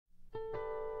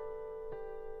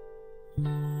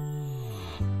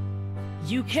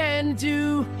You can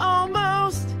do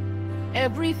almost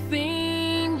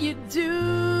everything, you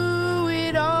do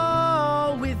it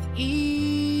all with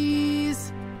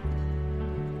ease.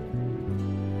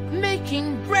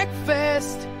 Making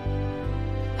breakfast,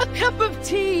 a cup of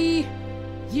tea,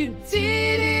 you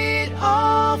did it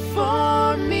all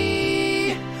for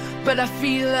me. But I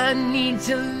feel I need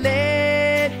to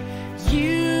let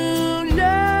you know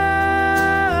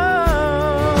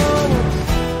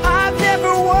I've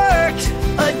never worked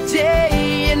a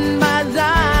day in my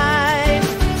life.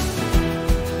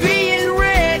 Being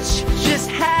rich just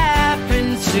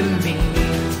happened to me,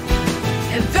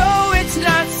 and though it's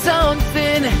not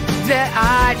something that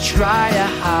I try to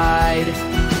hide,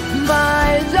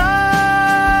 my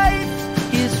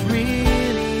life is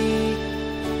really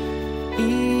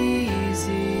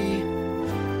easy.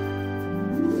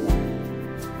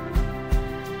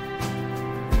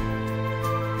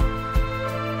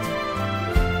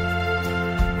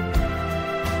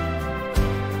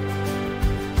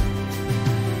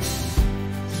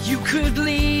 You could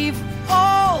leave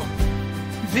all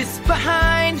this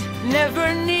behind,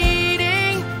 never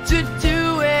needing to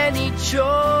do any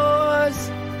chores,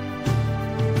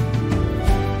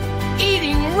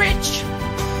 eating rich,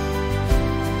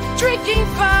 drinking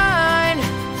fine.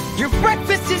 Your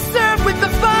breakfast is served with the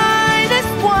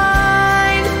finest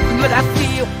wine. But I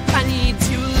feel I need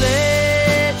to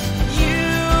let you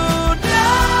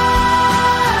know,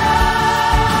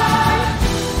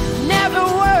 never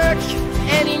work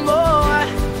anymore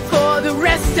for the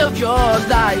rest of your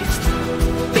life.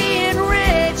 Being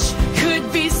rich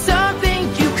could be something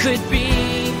you could be,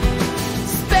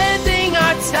 spending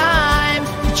our time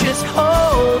just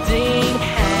holding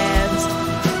hands.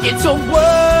 It's a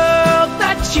world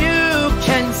that you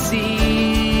can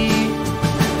see,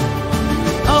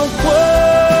 a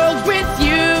world with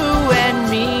you and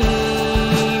me.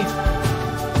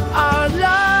 Our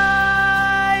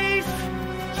life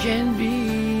can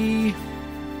be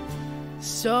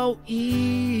so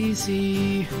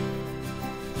easy.